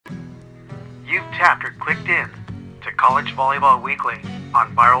you've tapped or clicked in to College Volleyball Weekly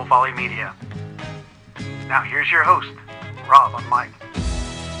on Viral Volley Media. Now here's your host, Rob on mic.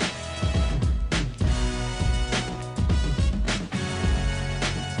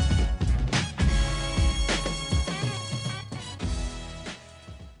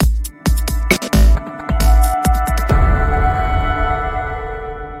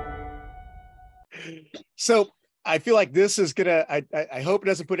 So I feel like this is gonna. I hope it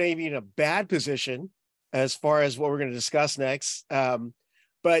doesn't put Amy in a bad position as far as what we're going to discuss next.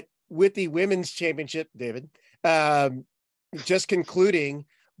 But with the women's championship, David, just concluding,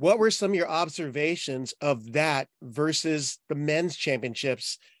 what were some of your observations of that versus the men's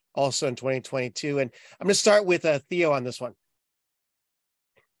championships also in 2022? And I'm going to start with Theo on this one.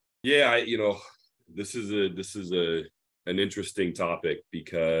 Yeah, this is an interesting topic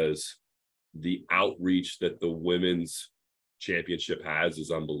because the outreach that the women's championship has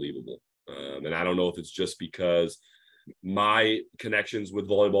is unbelievable. And I don't know if it's just because my connections with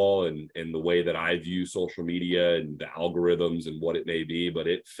volleyball and the way that I view social media and the algorithms and what it may be, but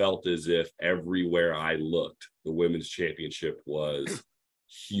it felt as if everywhere I looked, the women's championship was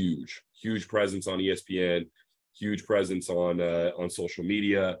huge presence on ESPN, huge presence on social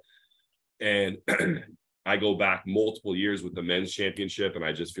media. And I go back multiple years with the men's championship, and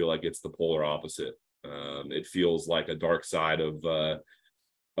I just feel like it's the polar opposite. It feels like a dark side of the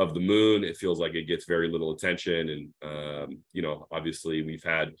moon. It feels like it gets very little attention. And, obviously we've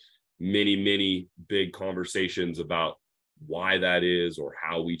had many big conversations about why that is or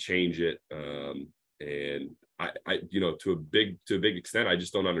how we change it. And I to a big extent, I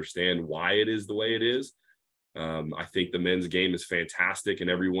just don't understand why it is the way it is. I think the men's game is fantastic, and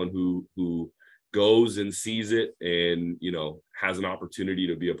everyone who goes and sees it and, has an opportunity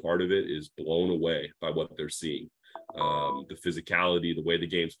to be a part of it is blown away by what they're seeing. The physicality, the way the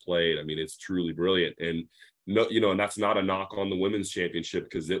game's played. I mean, it's truly brilliant. And and that's not a knock on the women's championship,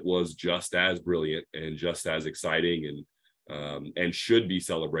 because it was just as brilliant and just as exciting and should be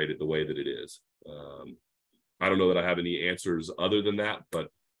celebrated the way that it is. I don't know that I have any answers other than that, but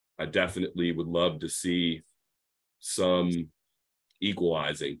I definitely would love to see some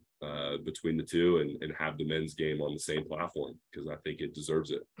equalizing between the two and have the men's game on the same platform, because I think it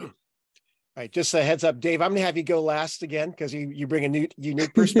deserves it. All right, just a heads up, Dave, I'm going to have you go last again because you bring a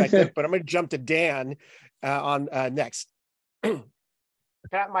unique perspective, but I'm going to jump to Dan on next.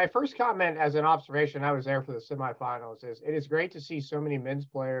 My first comment as an observation, I was there for the semifinals, is it is great to see so many men's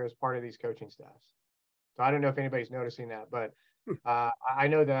players part of these coaching staffs. So I don't know if anybody's noticing that, but I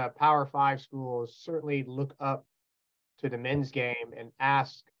know the Power 5 schools certainly look up to the men's game and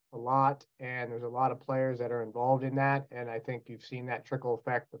ask a lot, and there's a lot of players that are involved in that, and I think you've seen that trickle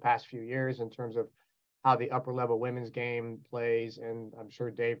effect the past few years in terms of how the upper level women's game plays, and I'm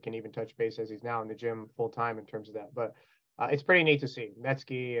sure Dave can even touch base as he's now in the gym full time in terms of that. But it's pretty neat to see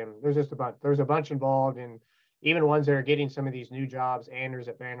Metsky, and there's a bunch involved, and even ones that are getting some of these new jobs, Anders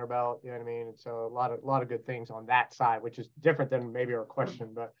at Vanderbilt, you know what I mean? And so a lot of good things on that side, which is different than maybe our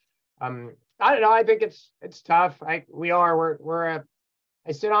question, but I don't know. I think it's tough.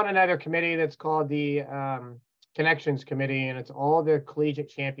 I sit on another committee that's called the Connections Committee, and it's all the collegiate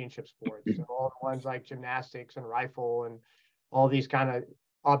championship sports, so all the ones like gymnastics and rifle and all these kind of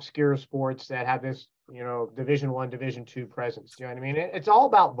obscure sports that have this, Division I, Division II presence. Do you know what I mean? It's all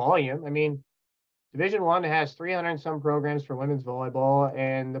about volume. I mean, Division I has 300 and some programs for women's volleyball,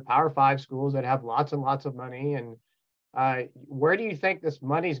 and the Power 5 schools that have lots and lots of money. And where do you think this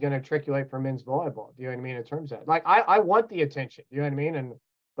money is going to triculate for men's volleyball? Do you know what I mean? In terms of that, like, I want the attention, do you know what I mean?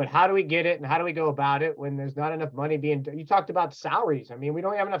 But how do we get it, and how do we go about it when there's not enough money you talked about salaries. I mean, we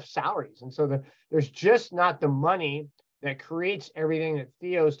don't have enough salaries. And so there's just not the money that creates everything that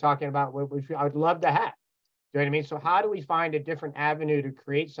Theo's talking about, which I would love to have. Do you know what I mean? So how do we find a different avenue to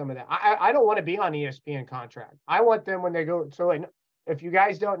create some of that? I don't want to be on ESPN contract. I want them when they go. So if you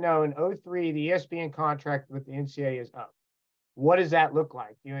guys don't know, in 2003, the ESPN contract with the NCAA is up. What does that look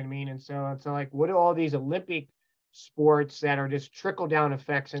like? You know what I mean? And so like, what do all these Olympic sports that are just trickle down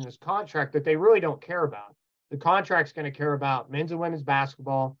effects in this contract that they really don't care about? The contract's going to care about men's and women's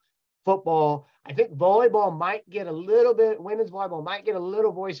basketball, football. I think volleyball might get a little bit, women's volleyball might get a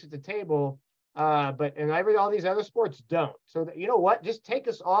little voice at the table, but all these other sports don't. So you know what? Just take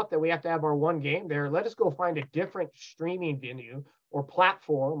us off that we have to have our one game there. Let us go find a different streaming venue or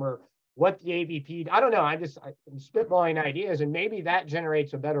platform or what the AVP, I don't know. I'm spitballing ideas, and maybe that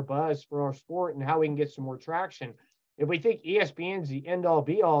generates a better buzz for our sport and how we can get some more traction. If we think ESPN's the end all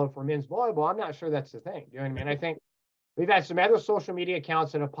be all for men's volleyball, I'm not sure that's the thing. You know what I mean? I think we've had some other social media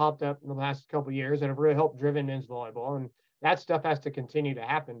accounts that have popped up in the last couple of years that have really helped driven men's volleyball, and that stuff has to continue to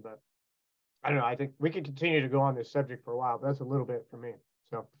happen. But I don't know. I think we could continue to go on this subject for a while, but that's a little bit for me.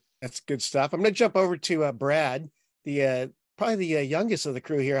 So That's good stuff. I'm going to jump over to Brad, the probably the youngest of the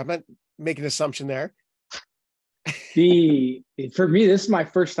crew here. I'm not making an assumption there. For me, this is my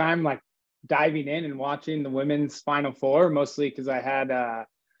first time like diving in and watching the women's Final Four, mostly because I had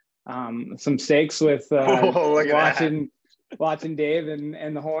some steaks with watching Dave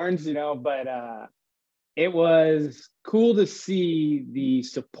and the Horns, you know. But it was cool to see the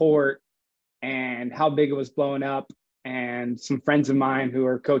support and how big it was blowing up. And some friends of mine who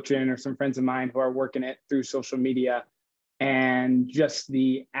are coaching, or some friends of mine who are working it through social media, and just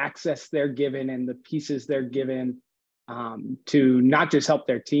the access they're given and the pieces they're given to not just help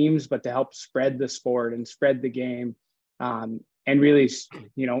their teams, but to help spread the sport and spread the game, and really,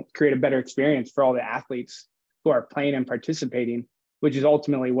 you know, create a better experience for all the athletes who are playing and participating, which is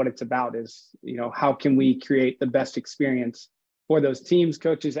ultimately what it's about. Is, you know, how can we create the best experience for those teams,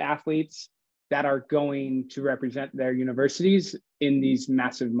 coaches, athletes that are going to represent their universities in these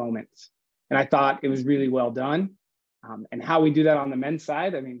massive moments. And I thought it was really well done. And how we do that on the men's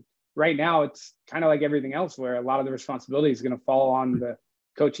side, I mean, right now it's kind of like everything else, where a lot of the responsibility is going to fall on the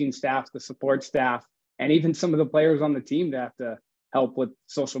coaching staff, the support staff, and even some of the players on the team to have to help with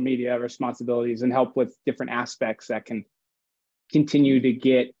social media responsibilities and help with different aspects that can continue to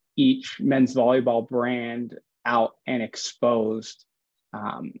get each men's volleyball brand out and exposed,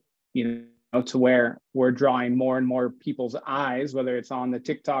 you know, to where we're drawing more and more people's eyes, whether it's on the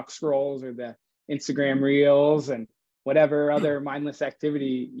TikTok scrolls or the Instagram reels and whatever other mindless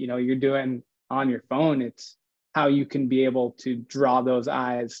activity, you know, you're doing on your phone. It's how you can be able to draw those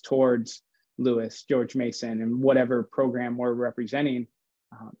eyes towards Lewis, George Mason, and whatever program we're representing,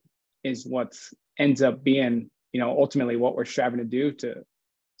 is what ends up being, you know, ultimately what we're striving to do to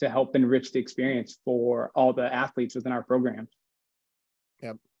help enrich the experience for all the athletes within our program.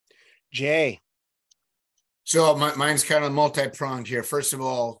 Yep. Jay. So mine's kind of multi-pronged here. First of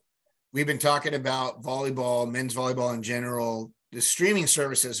all, we've been talking about volleyball, men's volleyball in general. The streaming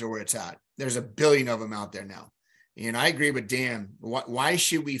services are where it's at. There's a billion of them out there now. And I agree with Dan. Why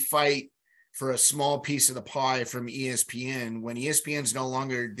should we fight for a small piece of the pie from ESPN when ESPN's no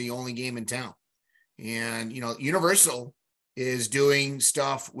longer the only game in town? And, you know, Universal is doing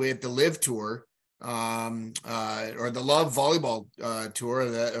stuff with the Live Tour, or the Love Volleyball Tour,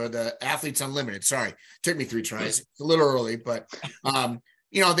 or the Athletes Unlimited. Sorry, took me 3 tries. It's a little early, but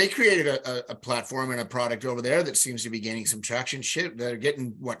you know, they created a platform and a product over there that seems to be gaining some traction. Shit, they're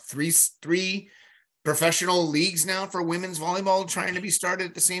getting what, three professional leagues now for women's volleyball trying to be started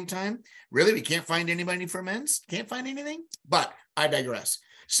at the same time. Really, we can't find anybody for men's. Can't find anything. But I digress.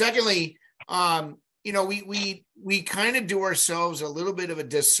 Secondly, you know, we kind of do ourselves a little bit of a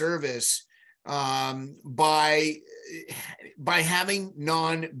disservice by having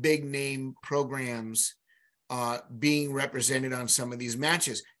non-big name programs being represented on some of these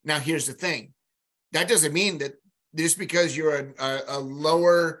matches. Now, here's the thing. That doesn't mean that just because you're a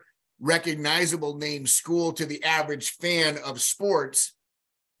lower recognizable name school to the average fan of sports,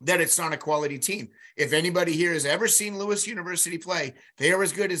 that it's not a quality team. If anybody here has ever seen Lewis University play, they are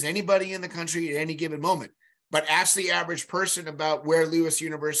as good as anybody in the country at any given moment. But ask the average person about where Lewis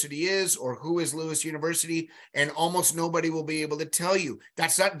University is or who is Lewis University, and almost nobody will be able to tell you.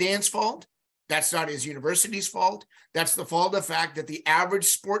 That's not Dan's fault. That's not his university's fault. That's the fault of the fact that the average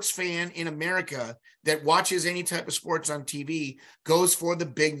sports fan in America that watches any type of sports on TV goes for the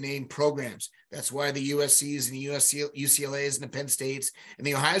big name programs. That's why the USCs and the UCLAs and the Penn States and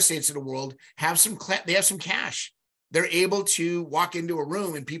the Ohio States of the world have some cash. They're able to walk into a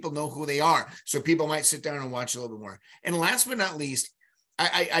room and people know who they are. So people might sit down and watch a little bit more. And last but not least,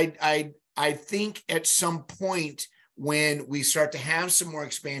 I think at some point when we start to have some more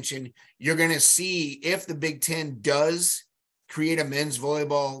expansion, you're going to see if the Big Ten does create a men's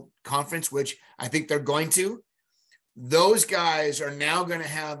volleyball conference, which I think they're going to. Those guys are now going to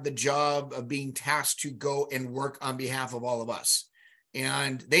have the job of being tasked to go and work on behalf of all of us.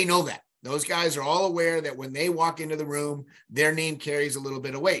 And they know that. Those guys are all aware that when they walk into the room, their name carries a little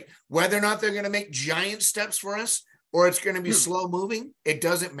bit of weight. Whether or not they're going to make giant steps for us or it's going to be slow moving, it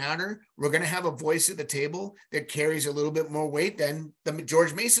doesn't matter. We're going to have a voice at the table that carries a little bit more weight than the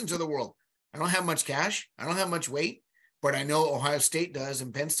George Masons of the world. I don't have much cash. I don't have much weight, but I know Ohio State does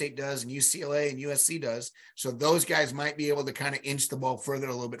and Penn State does and UCLA and USC does. So those guys might be able to kind of inch the ball further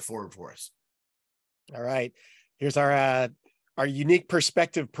a little bit forward for us. All right. Here's our unique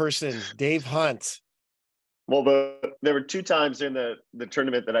perspective person, Dave Hunt. Well, there were 2 times in the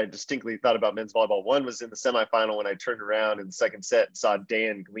tournament that I distinctly thought about men's volleyball. One was in the semifinal when I turned around in the second set and saw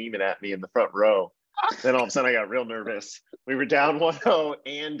Dan gleaming at me in the front row. Then all of a sudden I got real nervous. We were down 1-0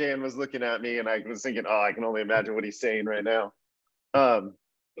 and Dan was looking at me and I was thinking, oh, I can only imagine what he's saying right now. And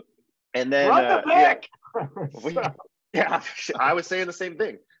then Run the back. yeah, I was saying the same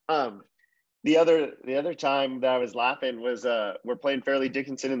thing. The other time that I was laughing was we're playing Fairleigh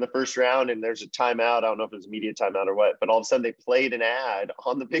Dickinson in the first round and there's a timeout. I don't know if it was a media timeout or what, but all of a sudden they played an ad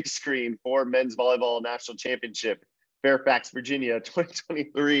on the big screen for men's volleyball national championship, Fairfax, Virginia,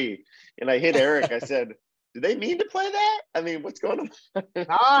 2023. And I hit Eric. I said, do they mean to play that? I mean, what's going on?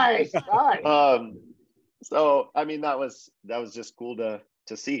 Nice. So I mean, that was just cool to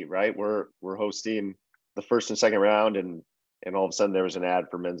see, right? We're hosting the first and second round and all of a sudden there was an ad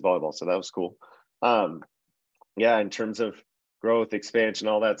for men's volleyball. So that was cool. Yeah, in terms of growth, expansion,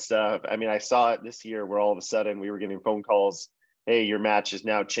 all that stuff. I mean, I saw it this year where all of a sudden we were getting phone calls. Hey, your match is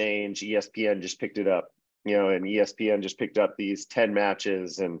now changed. ESPN just picked it up, and ESPN just picked up these 10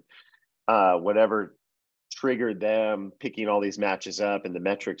 matches and whatever triggered them picking all these matches up and the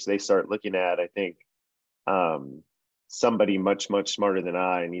metrics they start looking at. I think somebody much smarter than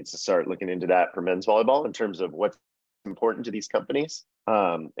I needs to start looking into that for men's volleyball in terms of what's important to these companies.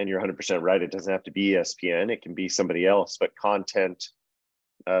 And you're 100% right. It doesn't have to be ESPN. It can be somebody else, but content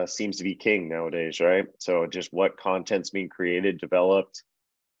seems to be king nowadays, right? So just what content's being created, developed,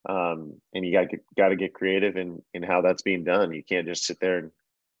 and you got to get creative in how that's being done. You can't just sit there and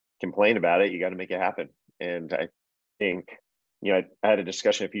complain about it. You got to make it happen. And I think, I had a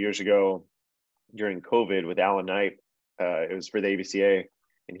discussion a few years ago during COVID with Alan Knight. It was for the ABCA,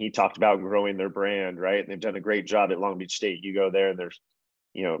 and he talked about growing their brand, right? And they've done a great job at Long Beach State. You go there and there's,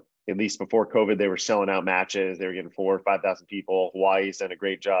 at least before COVID, they were selling out matches. They were getting 4,000 or 5,000 people. Hawaii's done a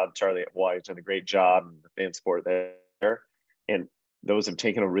great job. Charlie at Hawaii's done a great job in the fan sport there. And those have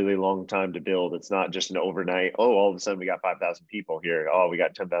taken a really long time to build. It's not just an overnight, all of a sudden we got 5,000 people here. Oh, we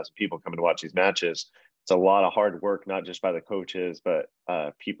got 10,000 people coming to watch these matches. It's a lot of hard work, not just by the coaches, but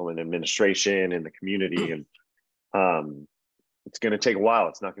people in administration and the community. And it's going to take a while.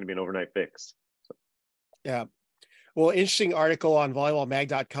 It's not going to be an overnight fix. So. Yeah. Well, interesting article on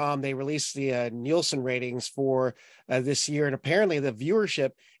volleyballmag.com. They released the Nielsen ratings for this year. And apparently the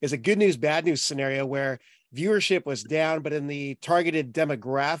viewership is a good news, bad news scenario where viewership was down, but in the targeted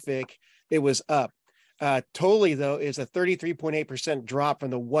demographic, it was up. Totally, though, is a 33.8% drop from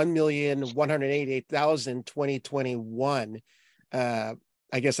the 1,188,000 2021. I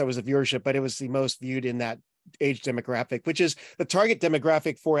guess that was the viewership, but it was the most viewed in that age demographic, which is the target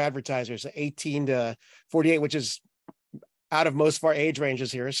demographic for advertisers, 18 to 48, which is out of most of our age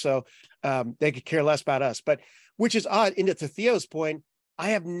ranges here. So they could care less about us, but which is odd. And to Theo's point, I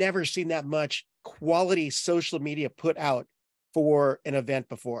have never seen that much quality social media put out for an event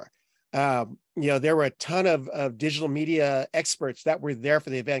before. There were a ton of digital media experts that were there for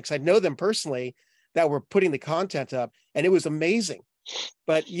the event because I know them personally that were putting the content up, and it was amazing.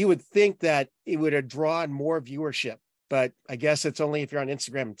 But you would think that it would have drawn more viewership, but I guess it's only if you're on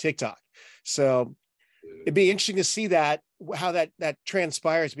Instagram and TikTok. So it'd be interesting to see how that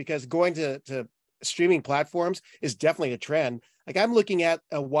transpires, because going to streaming platforms is definitely a trend. Like I'm looking at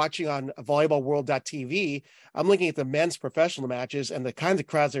watching on volleyballworld.tv, I'm looking at the men's professional matches and the kinds of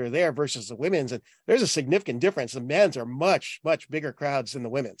crowds that are there versus the women's. And there's a significant difference. The men's are much bigger crowds than the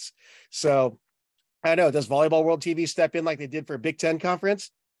women's. So I don't know, does Volleyball World TV step in like they did for a Big Ten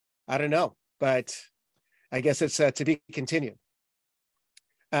conference? I don't know, but I guess it's to be continued.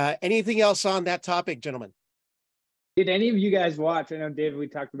 Anything else on that topic, gentlemen? Did any of you guys watch? I know, David, we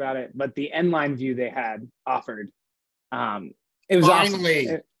talked about it, but the end line view they had offered. It was Finally.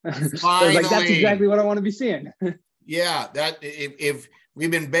 awesome. Finally. I was like, that's exactly what I want to be seeing. Yeah, that if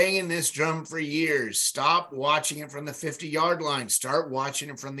we've been banging this drum for years, stop watching it from the 50-yard line. Start watching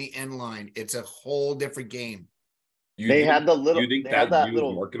it from the end line. It's a whole different game. You think that view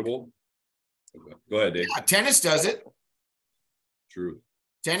is marketable? Go ahead, Dave. Yeah, tennis does it. True.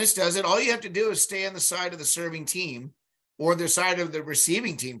 Tennis does it. All you have to do is stay on the side of the serving team or the side of the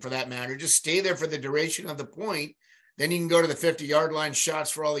receiving team for that matter. Just stay there for the duration of the point. Then you can go to the 50-yard line shots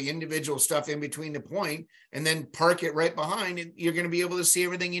for all the individual stuff in between the point and then park it right behind, and you're going to be able to see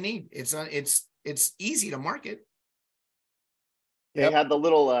everything you need. It's easy to market. They had the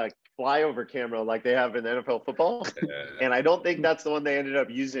little flyover camera like they have in NFL football. And I don't think that's the one they ended up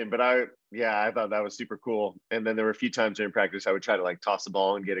using, but I thought that was super cool. And then there were a few times during practice I would try to like toss the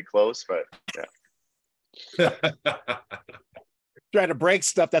ball and get it close, but yeah. Trying to break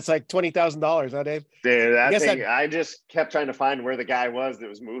stuff that's like $20,000, huh, Dave? Dude, I just kept trying to find where the guy was that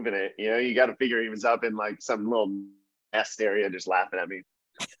was moving it. You got to figure he was up in like some little nest area just laughing at me.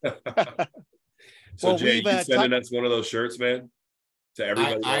 So, Jay, you sending us one of those shirts, man? To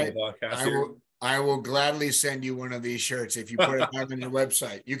everybody on the podcast here? I will gladly send you one of these shirts if you put it back on your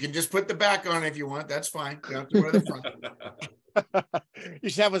website. You can just put the back on if you want. That's fine. You don't have to wear the front. You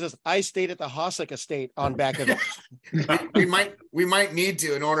should have this I stayed at the Hosack estate on back of it. we might need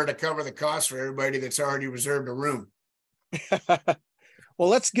to in order to cover the cost for everybody that's already reserved a room. Well,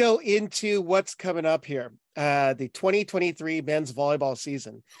 let's go into what's coming up here. The 2023 men's volleyball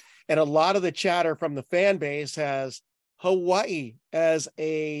season. And a lot of the chatter from the fan base has Hawaii as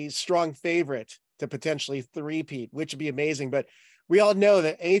a strong favorite to potentially three-peat, which would be amazing. But we all know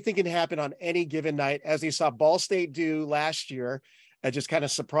that anything can happen on any given night, as we saw Ball State do last year. Just kind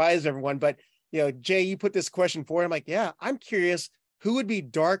of surprised everyone. But, Jay, you put this question forward. I'm like, yeah, I'm curious who would be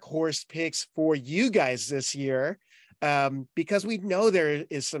dark horse picks for you guys this year, because we know there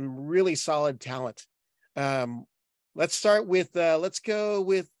is some really solid talent. Let's start with,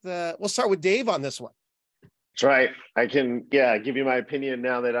 we'll start with Dave on this one. That's right. I can, give you my opinion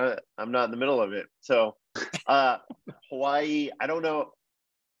now that I'm not in the middle of it. So, Hawaii, I don't know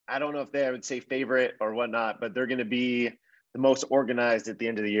if they would say favorite or whatnot, but they're going to be the most organized at the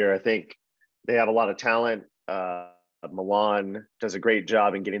end of the year. I think they have a lot of talent. Milan does a great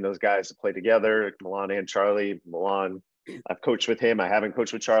job in getting those guys to play together. Milan and Charlie. Milan, I've coached with him. I haven't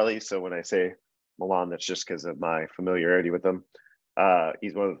coached with Charlie. So when I say Milan, that's just because of my familiarity with him.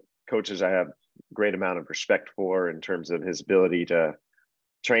 He's one of the coaches I have great amount of respect for in terms of his ability to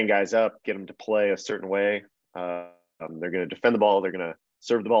train guys up, get them to play a certain way. They're going to defend the ball. They're going to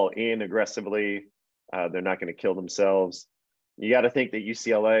serve the ball in aggressively. They're not going to kill themselves. You got to think that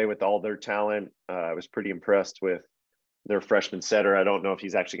UCLA, with all their talent, I was pretty impressed with their freshman setter. I don't know if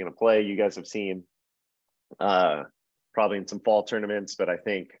he's actually going to play. You guys have seen probably in some fall tournaments, but I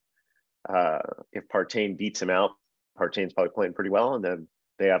think if Partain beats him out, Partain's probably playing pretty well, and then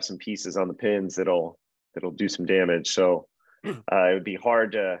they have some pieces on the pins that'll do some damage. So it would be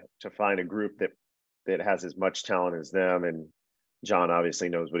hard to find a group that has as much talent as them. And John obviously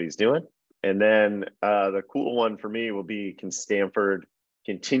knows what he's doing. And then the cool one for me will be, can Stanford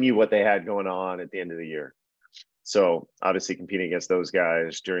continue what they had going on at the end of the year? So obviously competing against those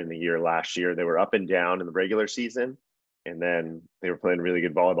guys during the year last year, they were up and down in the regular season, and then they were playing really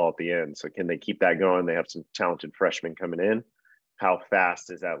good volleyball at the end. So can they keep that going? They have some talented freshmen coming in. How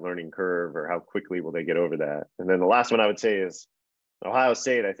fast is that learning curve, or how quickly will they get over that? And then the last one I would say is Ohio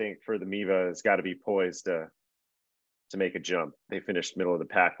State. I think for the MIVA has got to be poised to make a jump. They finished middle of the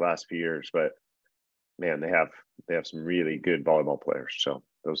pack last few years, but man, they have some really good volleyball players. So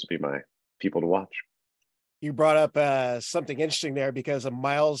those would be my people to watch. You brought up something interesting there, because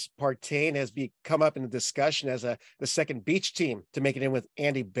Miles Partain has come up in the discussion as the second beach team to make it in with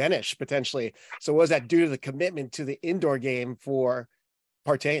Andy Benish potentially. So was that due to the commitment to the indoor game for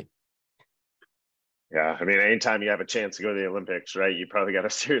Partain? Yeah, I mean, anytime you have a chance to go to the Olympics, right, you probably got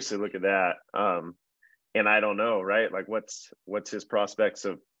to seriously look at that. And I don't know, right? Like, what's his prospects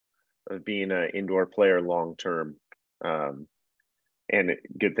of being an indoor player long term? And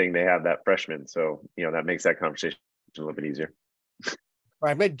good thing they have that freshman, so that makes that conversation a little bit easier. All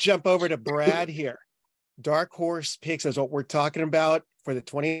right, I'm going to jump over to Brad here. Dark horse picks is what we're talking about for the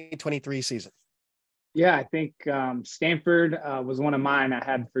 2023 season. Yeah, I think Stanford was one of mine. I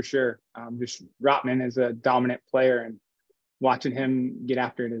had for sure. Just Rotman is a dominant player, and watching him get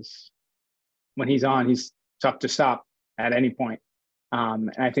after it is, when he's on, he's tough to stop at any point.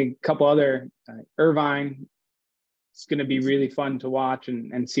 And I think a couple other, Irvine, it's going to be really fun to watch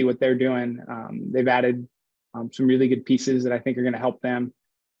and see what they're doing. They've added some really good pieces that I think are going to help them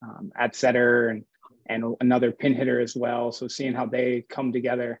at setter and another pin hitter as well. So seeing how they come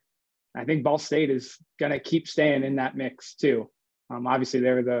together. I think Ball State is going to keep staying in that mix too. Obviously,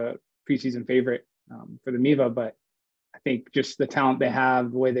 they're the preseason favorite for the MIVA, but I think just the talent they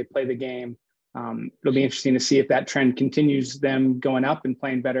have, the way they play the game, it'll be interesting to see if that trend continues, them going up and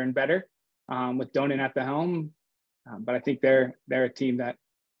playing better and better with Donan at the helm. But I think they're a team that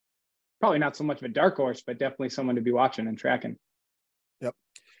probably not so much of a dark horse, but definitely someone to be watching and tracking. Yep.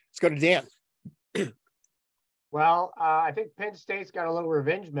 Let's go to Dan. Well, I think Penn State's got a little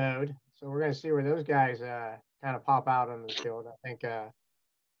revenge mode, so we're going to see where those guys kind of pop out on the field. I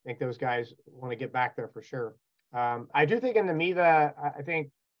think those guys want to get back there for sure. I do think in the MIVA, I think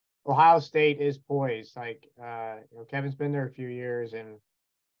Ohio State is poised. Like Kevin's been there a few years, and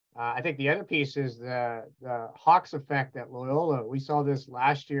I think the other piece is the Hawks effect at Loyola. We saw this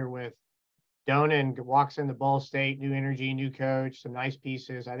last year with Donan walks into Ball State, new energy, new coach, some nice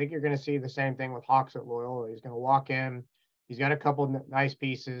pieces. I think you're going to see the same thing with Hawks at Loyola. He's going to walk in. He's got a couple of nice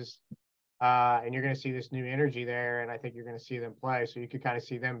pieces, and you're going to see this new energy there, and I think you're going to see them play. So you could kind of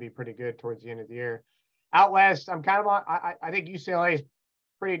see them be pretty good towards the end of the year. Out West, I'm kind of on – I think UCLA is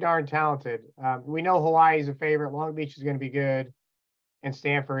pretty darn talented. We know Hawaii is a favorite. Long Beach is going to be good. And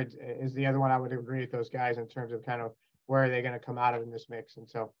Stanford is the other one. I would agree with those guys in terms of kind of where are they going to come out of in this mix. And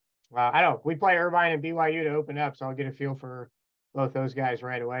so I don't know. We play Irvine and BYU to open up, so I'll get a feel for both those guys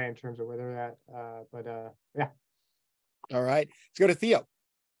right away in terms of where they're at. Yeah. All right. Let's go to Theo.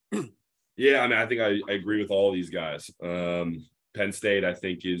 Yeah, I mean, I think I agree with all these guys. Penn State, I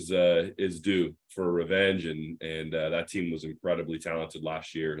think, is due for revenge, and that team was incredibly talented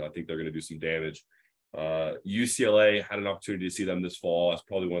last year. I think they're going to do some damage. UCLA had an opportunity to see them this fall. It's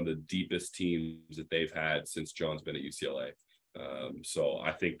probably one of the deepest teams that they've had since John's been at UCLA. So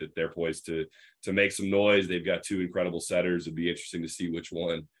I think that they're poised to make some noise. They've got two incredible setters. It'd be interesting to see which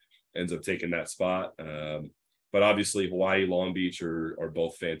one ends up taking that spot. But obviously Hawaii, Long Beach are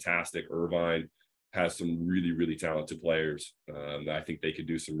both fantastic. Irvine has some really, really talented players. I think they could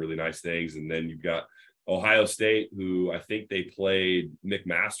do some really nice things. And then you've got Ohio State, who I think they played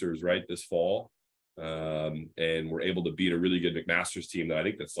McMaster's right this fall. And were able to beat a really good McMaster's team that I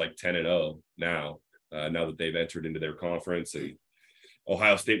think that's like 10-0 now that they've entered into their conference, and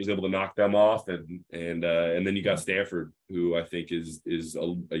Ohio State was able to knock them off, and then you got Stanford, who I think is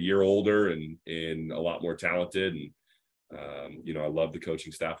a year older and a lot more talented, and I love the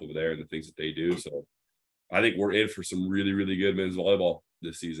coaching staff over there and the things that they do. So I think we're in for some really, really good men's volleyball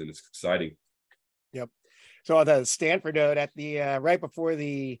this season. It's exciting. Yep. So on the Stanford note, at the right before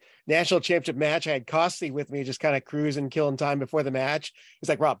the national championship match, I had Costy with me, just kind of cruising, killing time before the match. He's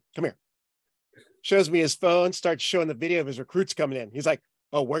like, Rob, come here. Shows me his phone, starts showing the video of his recruits coming in. He's like,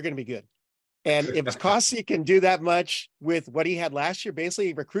 oh, we're going to be good. And if Costy can do that much with what he had last year,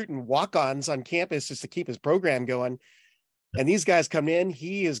 basically recruiting walk-ons on campus just to keep his program going, and these guys come in,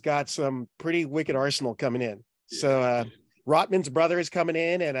 he has got some pretty wicked arsenal coming in. So Rotman's brother is coming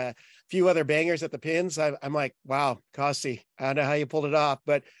in, and a few other bangers at the pins. I'm like, wow, Costy, I don't know how you pulled it off,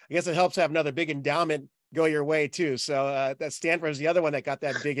 but I guess it helps have another big endowment go your way too. So that Stanford is the other one that got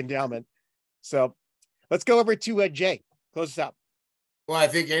that big endowment. So let's go over to Jay. Close this out. Well, I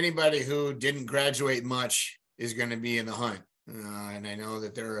think anybody who didn't graduate much is going to be in the hunt. And I know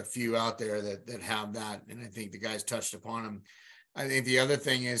that there are a few out there that have that. And I think the guys touched upon them. I think the other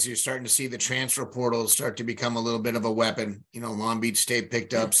thing is you're starting to see the transfer portals start to become a little bit of a weapon. Long Beach State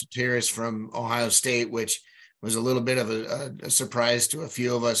picked up Sotiris from Ohio State, which was a little bit of a surprise to a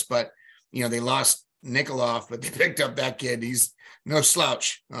few of us. But, they lost Nikoloff, but they picked up that kid. He's no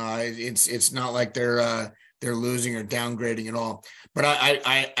slouch. It's not like they're losing or downgrading at all. But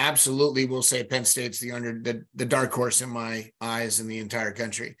I absolutely will say Penn State's the dark horse in my eyes in the entire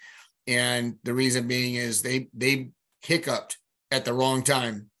country. And the reason being is they hiccuped at the wrong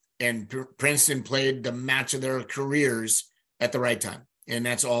time, and Princeton played the match of their careers at the right time. And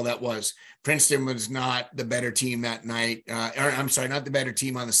that's all that was. Princeton was not the better team that night. Not the better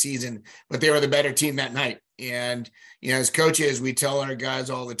team on the season, but they were the better team that night. And, as coaches, we tell our guys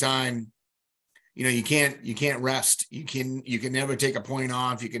all the time, you can't rest. You can never take a point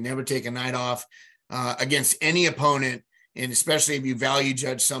off. You can never take a night off against any opponent. And especially if you value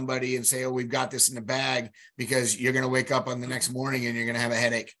judge somebody and say, oh, we've got this in the bag, because you're going to wake up on the next morning and you're going to have a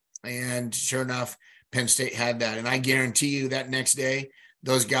headache. And sure enough, Penn State had that. And I guarantee you that next day,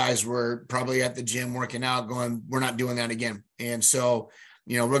 those guys were probably at the gym working out going, we're not doing that again. And so,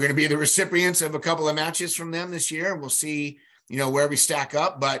 we're going to be the recipients of a couple of matches from them this year. We'll see, where we stack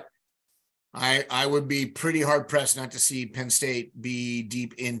up. But I would be pretty hard pressed not to see Penn State be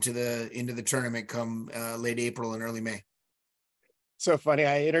deep into the tournament come late April and early May. So funny.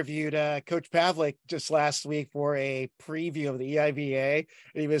 I interviewed Coach Pavlik just last week for a preview of the EIVA,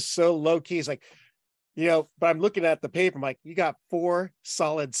 and he was so low key. He's like, but I'm looking at the paper. I'm like, you got 4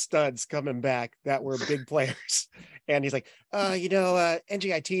 solid studs coming back that were big players. And he's like,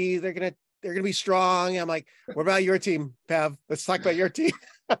 NGIT, they're gonna be strong. I'm like, what about your team, Pav? Let's talk about your team.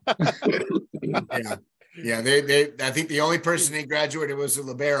 Yeah. They I think the only person they graduated was a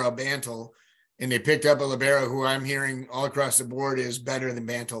libero, Bantle. And they picked up a libero who I'm hearing all across the board is better than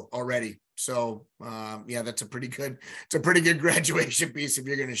Bantle already. So that's a pretty good graduation piece if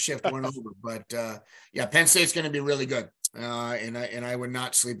you're going to shift one over. But Penn State's going to be really good. And I would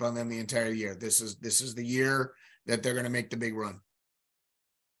not sleep on them the entire year. This is the year that they're going to make the big run.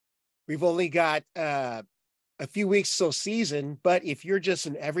 We've only got a few weeks till season, but if you're just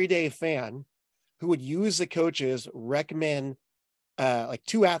an everyday fan who would use the coaches, recommend like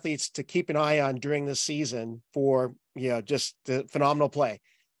 2 athletes to keep an eye on during the season for, just the phenomenal play.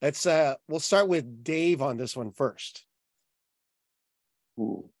 Let's we'll start with Dave on this one first.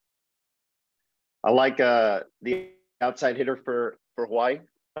 Ooh. I like the outside hitter for Hawaii.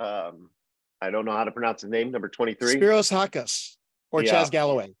 I don't know how to pronounce his name, number 23. Spiros Hakas. or Yeah. Chaz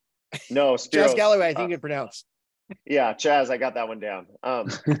Galloway? No, Spiros. Chaz Galloway, I think you can pronounce. Yeah, Chaz, I got that one down.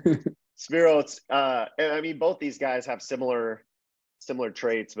 Spiros, and I mean, both these guys have similar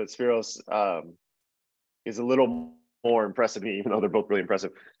traits, but Spiros is a little more impressive to me, even though they're both really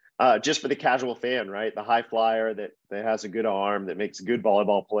impressive. Just for the casual fan, right? The high flyer that has a good arm, that makes good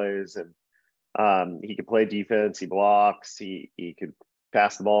volleyball plays, and he can play defense, he blocks, he could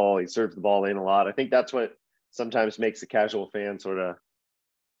pass the ball, he serves the ball in a lot. I think that's what sometimes makes the casual fan sort of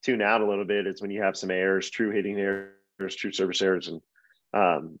tune out a little bit, is when you have some errors, true hitting errors, true service errors, and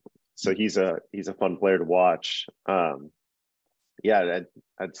so he's a fun player to watch. Yeah,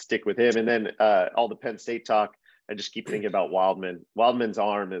 I'd stick with him. And then all the Penn State talk, I just keep thinking about Wildman. Wildman's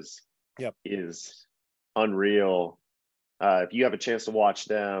arm is unreal. If you have a chance to watch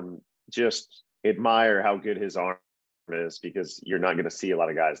them, just admire how good his arm is, because you're not going to see a lot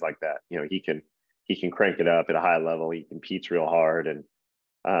of guys like that. You know, he can crank it up at a high level. He competes real hard, and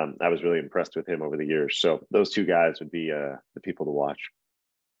I was really impressed with him over the years. So those two guys would be the people to watch.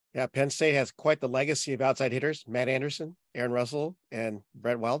 Yeah, Penn State has quite the legacy of outside hitters: Matt Anderson, Aaron Russell, and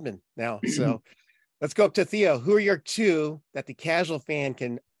Brett Wildman now. So let's go up to Theo. Who are your two that the casual fan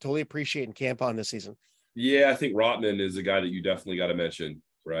can totally appreciate and camp on this season? Yeah, I think Rotman is a guy that you definitely got to mention,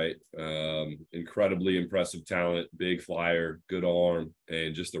 right? Incredibly impressive talent, big flyer, good arm,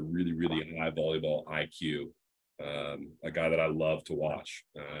 and just a really, really high volleyball IQ. A guy that I love to watch.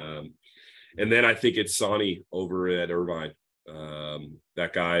 And then I think it's Sonny over at Irvine.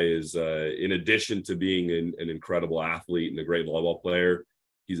 That guy is, in addition to being an incredible athlete and a great volleyball player,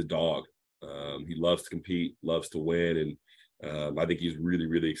 he's a dog. He loves to compete, loves to win, and I think he's really,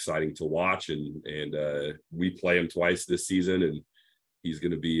 really exciting to watch. And we play him twice this season, and he's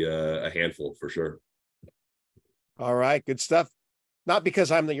going to be a handful for sure. All right, good stuff. Not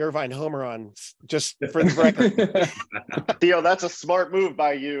because I'm the Irvine homer on, just for the record. Theo, that's a smart move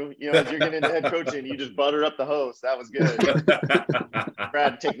by you. You know, as you're getting into head coaching, you just butter up the host. That was good.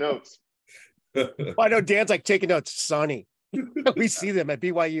 Brad, take notes. Well, I know Dan's like taking notes. Sonny. We see them at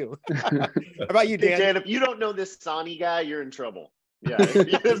BYU. How about you, Dan? Dan, if you don't know this Sonny guy, you're in trouble. Yeah,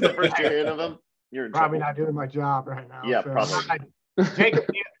 if this is the first you're hearing of him, you're in probably trouble. not doing my job right now. Yeah, so. probably.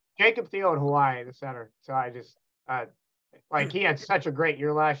 Jacob Theo in Hawaii, the center. So I just like, he had such a great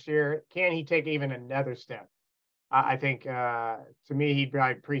year last year. Can he take even another step? I think to me, he'd be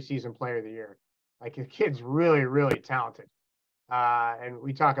like preseason player of the year. Like, the kid's really, really talented. And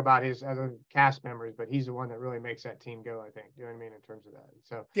we talk about his other cast members, but he's the one that really makes that team go, I think. You know what I mean? In terms of that.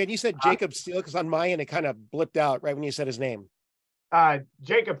 So, Dan, you said Jacob Steele, because on my end, it kind of blipped out right when you said his name.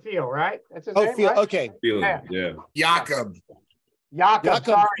 Jacob Theo, right? That's his name, Theo, right? Okay. Yeah. Jakob. Jakob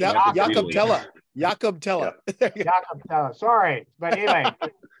Tella. Jakob Tella. Jakob Tella. Sorry. But anyway,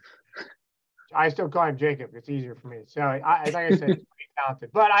 I still call him Jacob. It's easier for me. So, like I said, he's pretty talented.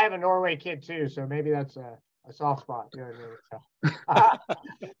 But I have a Norway kid, too. So maybe that's a soft spot. You know what I mean?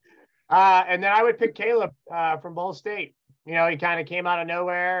 So, and then I would pick Caleb from Ball State. You know, he kind of came out of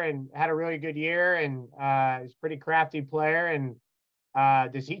nowhere and had a really good year, and he's a pretty crafty player. And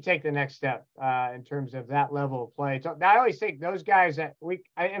does he take the next step in terms of that level of play? So I always think those guys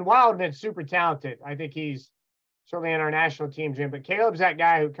and Wildman's super talented. I think he's certainly in our national team, Jim. But Caleb's that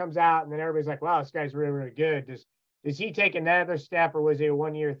guy who comes out and then everybody's like, wow, this guy's really, really good. Does he take another step, or was it a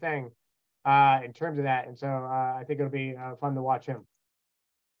one-year thing in terms of that? And so I think it'll be fun to watch him.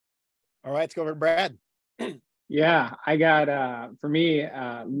 All right, let's go over to Brad. Yeah, I got, for me,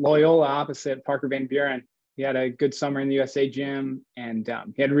 Loyola opposite Parker Van Buren. He had a good summer in the USA gym, and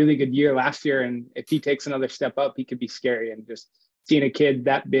he had a really good year last year. And if he takes another step up, he could be scary. And just seeing a kid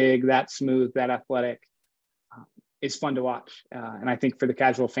that big, that smooth, that athletic is fun to watch. And I think for the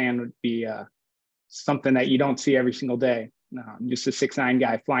casual fan would be something that you don't see every single day. Just a 6'9"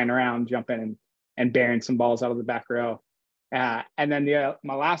 guy flying around, jumping and bearing some balls out of the back row. And then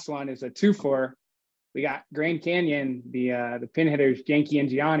my last one is a 2-4. We got Grand Canyon, the pin hitters, Janky and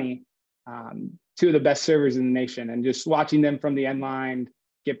Gianni, two of the best servers in the nation. And just watching them from the end line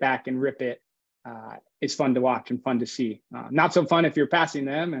get back and rip it is fun to watch and fun to see. Not so fun if you're passing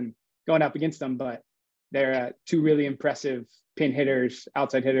them and going up against them, but they're two really impressive pin hitters,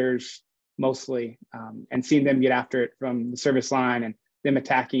 outside hitters mostly, and seeing them get after it from the service line and them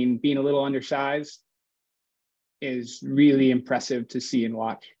attacking, being a little undersized is really impressive to see and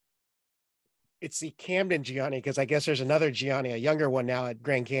watch. It's the Camden Gianni, because I guess there's another Gianni, a younger one now at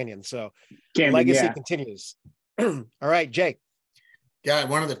Grand Canyon. So Camden, legacy continues. All right, Jake. Yeah,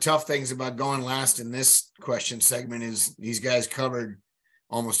 one of the tough things about going last in this question segment is these guys covered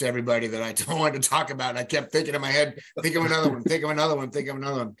almost everybody that I wanted to talk about. I kept thinking in my head, think of another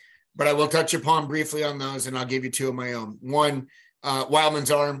one. But I will touch upon briefly on those, and I'll give you two of my own. One,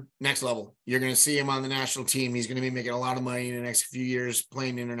 Wildman's arm, next level. You're going to see him on the national team. He's going to be making a lot of money in the next few years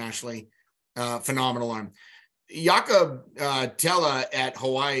playing internationally. Phenomenal arm. Jakob Tella at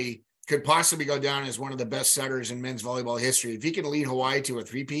Hawaii could possibly go down as one of the best setters in men's volleyball history. If he can lead Hawaii to a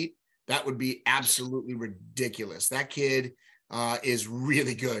three-peat, that would be absolutely ridiculous. That kid is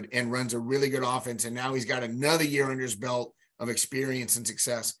really good and runs a really good offense. And now he's got another year under his belt of experience and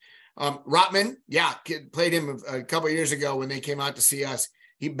success. Rotman, played him a couple of years ago when they came out to see us.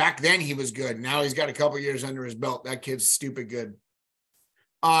 Back then he was good. Now he's got a couple of years under his belt. That kid's stupid good.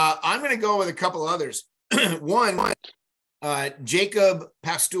 I'm going to go with a couple others. One, Jacob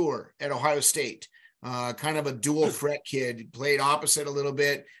Pasteur at Ohio State, kind of a dual threat kid, played opposite a little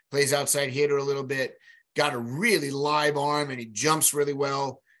bit, plays outside hitter a little bit, got a really live arm, and he jumps really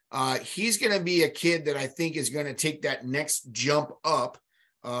well. He's going to be a kid that I think is going to take that next jump up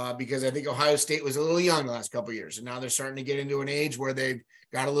because I think Ohio State was a little young the last couple of years, and now they're starting to get into an age where they've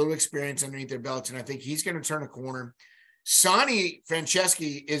got a little experience underneath their belts, and I think he's going to turn a corner. Sonny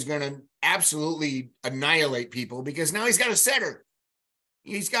Franceschi is going to absolutely annihilate people because now he's got a setter.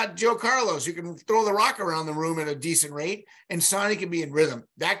 He's got Joe Carlos who can throw the rock around the room at a decent rate, and Sonny can be in rhythm.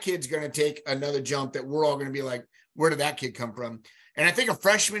 That kid's going to take another jump that we're all going to be like, where did that kid come from? And I think a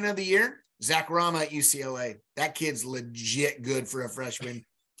freshman of the year, Zach Rama at UCLA. That kid's legit good for a freshman.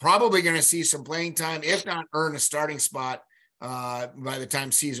 Probably going to see some playing time, if not earn a starting spot by the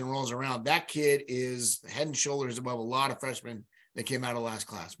time season rolls around. That kid is head and shoulders above a lot of freshmen that came out of last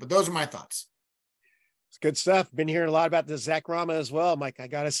class. But those are my thoughts. It's good stuff. Been hearing a lot about the Zach Rama as well. Mike, I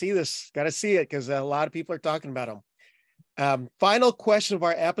got to see this, got to see it because a lot of people are talking about him. Final question of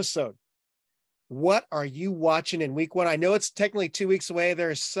our episode. What are you watching in week one? I know it's technically 2 weeks away.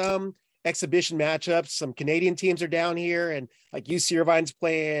 There are some exhibition matchups. Some Canadian teams are down here, and like UC Irvine's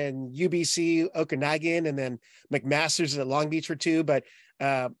playing UBC Okanagan, and then McMaster's at Long Beach for 2. But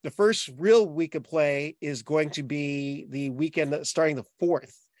the first real week of play is going to be the weekend starting the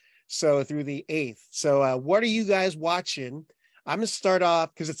 4th, so through the 8th. So what are you guys watching? I'm going to start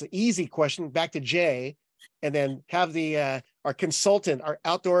off because it's an easy question. Back to Jay, and then have the our consultant, our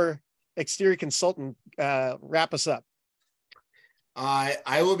outdoor exterior consultant, wrap us up.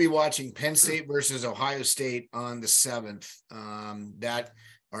 I will be watching Penn State versus Ohio State on the 7th.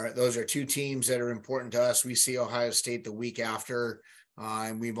 Those are two teams that are important to us. We see Ohio State the week after,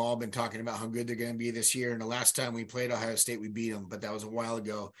 and we've all been talking about how good they're going to be this year. And the last time we played Ohio State, we beat them, but that was a while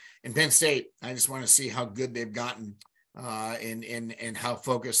ago. And Penn State, I just want to see how good they've gotten and how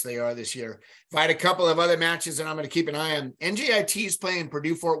focused they are this year. If I had a couple of other matches that I'm going to keep an eye on, NJIT is playing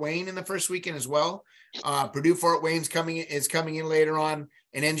Purdue Fort Wayne in the first weekend as well. Purdue Fort Wayne's coming in later on,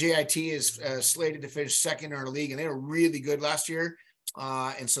 and NJIT is slated to finish second in our league, and they were really good last year.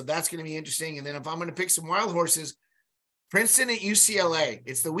 And so that's going to be interesting. And then if I'm going to pick some wild horses, Princeton at UCLA,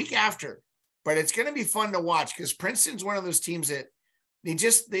 it's the week after, but it's going to be fun to watch because Princeton's one of those teams that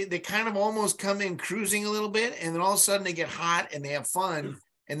they kind of almost come in cruising a little bit, and then all of a sudden they get hot and they have fun,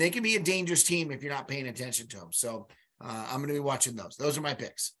 and they can be a dangerous team if you're not paying attention to them. So I'm going to be watching those. Those are my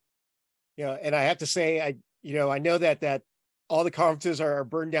picks. Yeah, and I have to say, I know that all the conferences are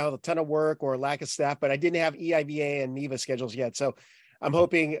burned down with a ton of work or lack of staff, but I didn't have EIVA and NEVA schedules yet. So I'm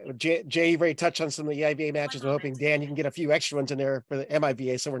hoping Jay already touched on some of the EIVA matches. I'm hoping, Dan, you can get a few extra ones in there for the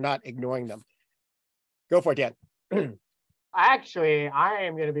MIVA, so we're not ignoring them. Go for it, Dan. Actually, I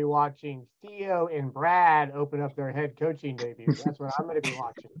am going to be watching Theo and Brad open up their head coaching debut. That's what I'm going to be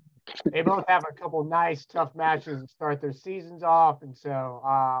watching. They both have a couple nice, tough matches to start their seasons off, and so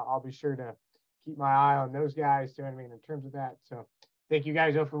I'll be sure to keep my eye on those guys. So, I mean, in terms of that, so thank you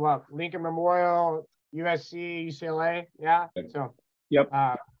guys open up. Lincoln Memorial, USC, UCLA, yeah. So, yep,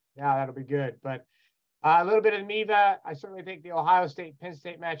 yeah, that'll be good. But a little bit of NEVA. I certainly think the Ohio State Penn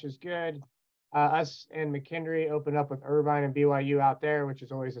State match is good. Us and McKendree open up with Irvine and BYU out there, which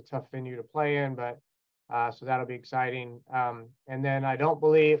is always a tough venue to play in, but so that'll be exciting. And then I don't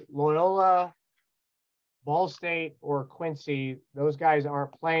believe Loyola, Ball State, or Quincy, those guys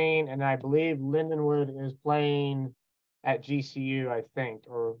aren't playing, and I believe Lindenwood is playing at GCU, I think,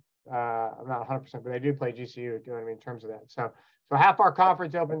 or I'm not 100%, but they do play GCU, you know what I mean, in terms of that. So half our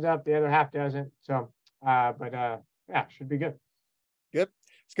conference opens up, the other half doesn't. So, yeah, should be good. Good.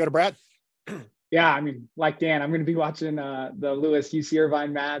 Let's go to Brad. Yeah, I mean, like Dan, I'm going to be watching the Lewis UC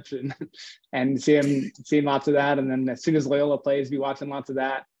Irvine match and seeing lots of that. And then as soon as Loyola plays, be watching lots of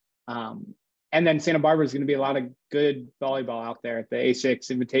that. And then Santa Barbara is going to be a lot of good volleyball out there at the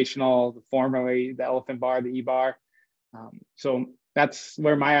A6 Invitational, formerly the Elephant Bar, the E-Bar. So that's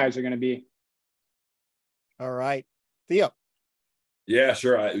where my eyes are going to be. All right. Theo. Yeah,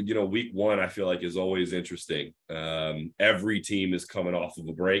 sure. Week one, I feel like is always interesting. Every team is coming off of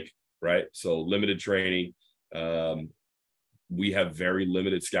a break, right? So limited training. We have very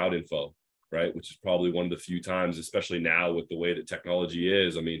limited scout info, right? Which is probably one of the few times, especially now with the way that technology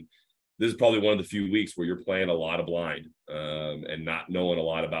is. I mean, this is probably one of the few weeks where you're playing a lot of blind and not knowing a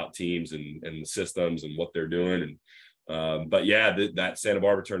lot about teams and the systems and what they're doing. And but yeah, that Santa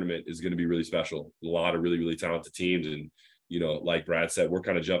Barbara tournament is going to be really special. A lot of really, really talented teams. And, like Brad said, we're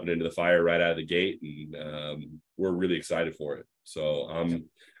kind of jumping into the fire right out of the gate, and we're really excited for it. So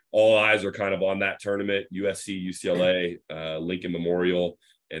all eyes are kind of on that tournament, USC, UCLA, Lincoln Memorial,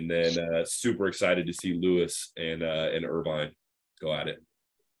 and then super excited to see Lewis and Irvine go at it.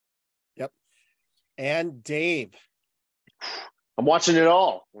 Yep. And Dave. I'm watching it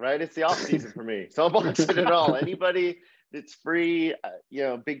all, right? It's the off season for me. So I'm watching it all. Anybody that's free, I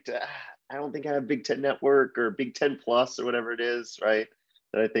don't think I have Big Ten Network or Big Ten Plus or whatever it is, right?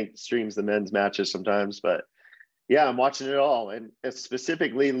 That I think streams the men's matches sometimes. But yeah, I'm watching it all. And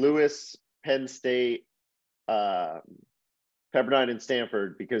specifically Lewis, Penn State, Pepperdine, and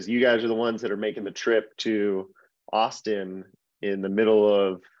Stanford, because you guys are the ones that are making the trip to Austin in the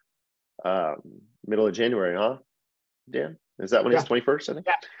middle of January, huh? Dan? Is that when it's 21st, I think?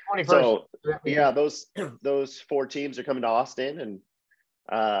 Yeah, 21st. So yeah, those four teams are coming to Austin, and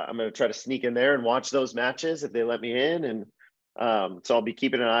I'm going to try to sneak in there and watch those matches if they let me in. And so I'll be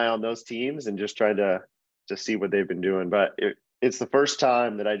keeping an eye on those teams and just trying to see what they've been doing. But it's the first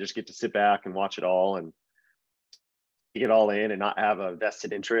time that I just get to sit back and watch it all and get all in and not have a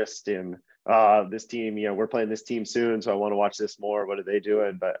vested interest in this team. We're playing this team soon, so I want to watch this more. What are they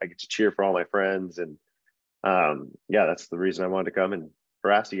doing? But I get to cheer for all my friends. And yeah, that's the reason I wanted to come and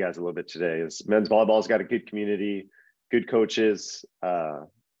harass you guys a little bit today. Is men's volleyball's got a good community, good coaches,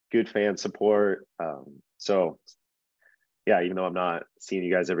 good fan support. So yeah, even though I'm not seeing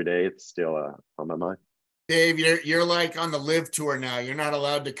you guys every day, it's still on my mind. Dave, you're like on the live tour now. You're not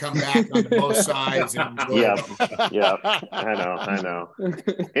allowed to come back on both sides. Yeah, I know.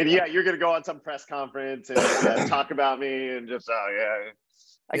 And yeah, you're gonna go on some press conference and talk about me and just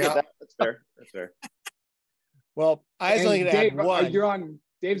I get that. That's fair. Well, I was only going to add one.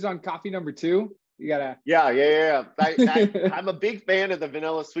 Dave's on coffee number 2. You gotta. Yeah. I'm a big fan of the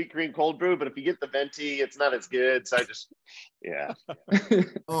vanilla sweet cream cold brew, but if you get the venti, it's not as good. So I just,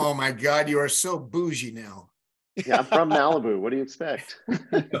 Oh my God, you are so bougie now. Yeah, I'm from Malibu. What do you expect?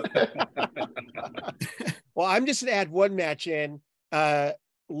 Well, I'm just going to add one match in,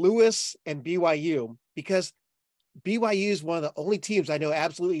 Lewis and BYU, because BYU is one of the only teams I know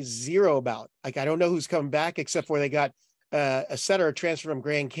absolutely zero about. Like, I don't know who's coming back except for they got a setter transfer from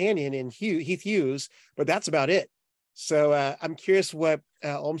Grand Canyon in Heath Hughes, but that's about it. So I'm curious what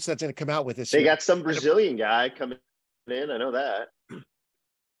Olmsted's going to come out with this year. They got some Brazilian guy coming in. I know that.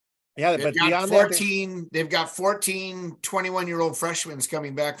 Yeah, they've but got beyond 14, they've got 14 21-year-old freshmen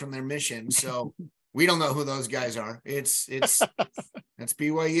coming back from their mission. So we don't know who those guys are. It's that's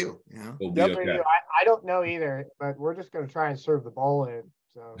BYU. Okay. I don't know either, but we're just going to try and serve the ball in.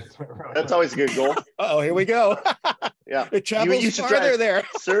 So that's always a good goal. Oh, here we go. Yeah, it travels farther there.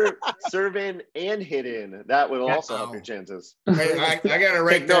 serve in and hit in. That would also help your chances. I got to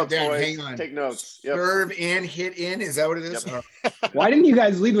write that down. Boys. Hang on. Take notes. Yep. Serve and hit in. Is that what it is? Yep. Why didn't you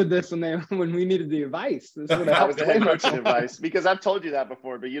guys lead with this when we needed the advice? This would have that was the head coaching advice, because I've told you that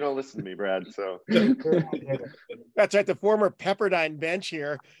before, but you don't listen to me, Brad. So that's right. The former Pepperdine bench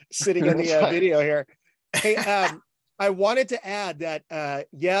here, sitting in the video here. Hey, I wanted to add that,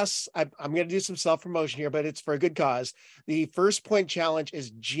 yes, I'm going to do some self-promotion here, but it's for a good cause. The First Point Challenge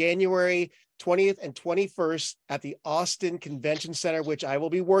is January 20th and 21st at the Austin Convention Center, which I will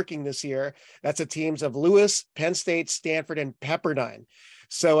be working this year. That's the teams of Lewis, Penn State, Stanford, and Pepperdine.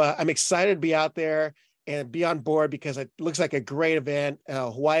 So I'm excited to be out there and be on board because it looks like a great event.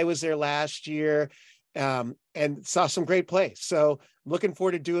 Hawaii was there last year. And saw some great play. So looking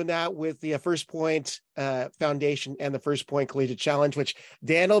forward to doing that with the First Point Foundation and the First Point Collegiate Challenge, which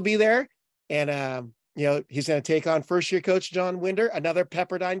Dan will be there. And, he's going to take on first-year coach John Winder, another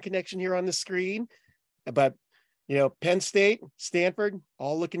Pepperdine connection here on the screen. But, Penn State, Stanford,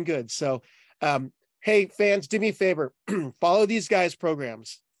 all looking good. So, hey, fans, do me a favor. Follow these guys'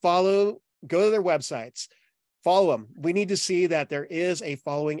 programs. Go to their websites. Follow them. We need to see that there is a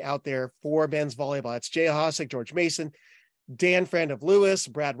following out there for men's volleyball. It's Jay Hosack, George Mason, Dan Friend of Lewis,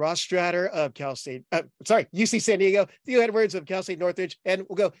 Brad Rosstratter of UC San Diego, Theo Edwards of Cal State Northridge, and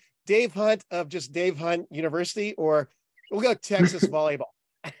we'll go Dave Hunt of just Dave Hunt University, or we'll go Texas Volleyball.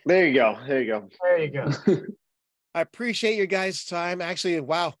 There you go. I appreciate your guys' time. Actually,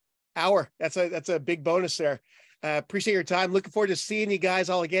 wow, hour. That's a big bonus there. Appreciate your time. Looking forward to seeing you guys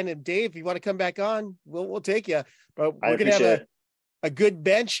all again. And Dave, if you want to come back on, we'll take you. But we're going to have a good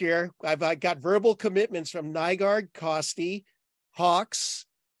bench here. I've got verbal commitments from Nygaard, Costi, Hawks,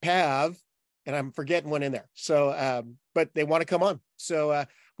 Pav, and I'm forgetting one in there. So, but they want to come on. So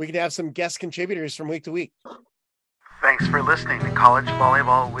we can have some guest contributors from week to week. Thanks for listening to College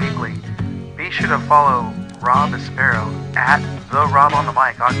Volleyball Weekly. Be sure to follow Rob Aspero at the Rob on the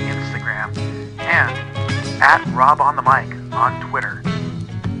Mic on Instagram and at Rob on the Mic on Twitter.